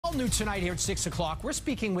All new tonight here at 6 o'clock, we're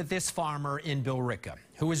speaking with this farmer in Billerica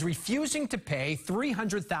who is refusing to pay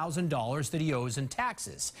 $300,000 that he owes in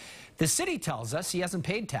taxes. The city tells us he hasn't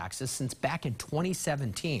paid taxes since back in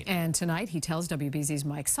 2017. And tonight he tells WBZ's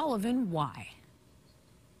Mike Sullivan why.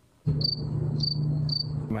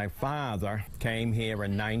 My father came here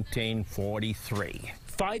in 1943.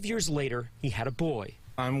 5 years later, he had a boy.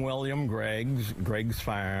 I'm William Griggs, Griggs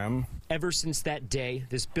Farm. Ever since that day,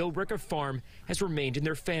 this Billerica farm has remained in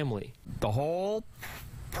their family. The whole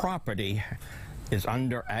property is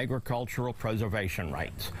under agricultural preservation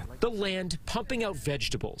rights. The land pumping out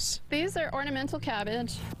vegetables. These are ornamental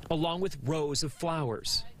cabbage. Along with rows of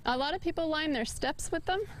flowers. A lot of people line their steps with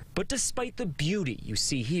them. But despite the beauty you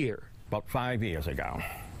see here, About 5 years ago,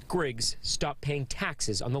 Griggs stopped paying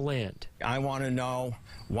taxes on the land. I want to know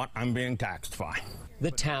what I'm being taxed for.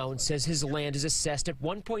 The town says his land is assessed at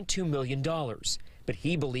 $1.2 million, but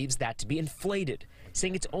he believes that to be inflated,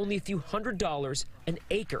 saying it's only a few $100s an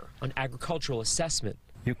acre on agricultural assessment.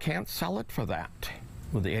 You can't sell it for that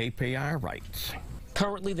with the APR rights.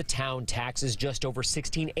 Currently, the town taxes just over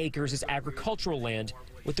 16 acres as agricultural land,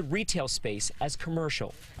 with the retail space as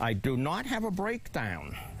commercial. I do not have a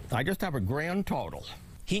breakdown. I just have a grand total.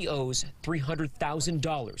 He owes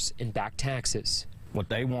 $300,000 in back taxes. What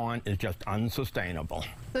they want is just unsustainable.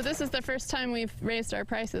 So this is the first time we've raised our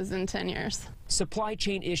prices in 10 years. Supply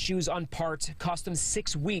chain issues on parts cost them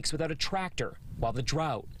 6 weeks without a tractor, while the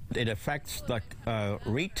drought. It affects the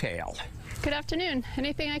retail. Good afternoon.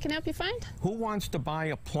 Anything I can help you find? Who wants to buy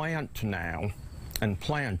a plant now and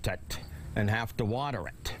plant it and have to water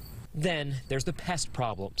it? Then there's the pest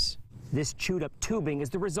problems. This chewed up tubing is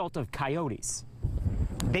the result of coyotes.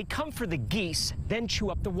 They come for the geese, then chew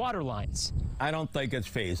up the water lines. I don't think it's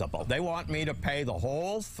feasible. They want me to pay the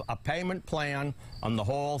whole, a payment plan on the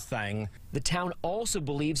whole thing. The town also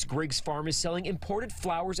believes Griggs Farm is selling imported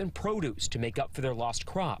flowers and produce to make up for their lost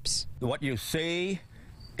crops. What you see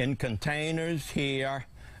in containers here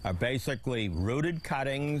are basically rooted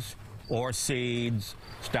cuttings or seeds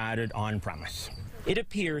started on premise. It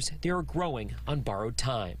appears they are growing on borrowed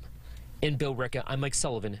time. In Billerica, I'm Mike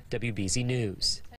Sullivan, WBZ News.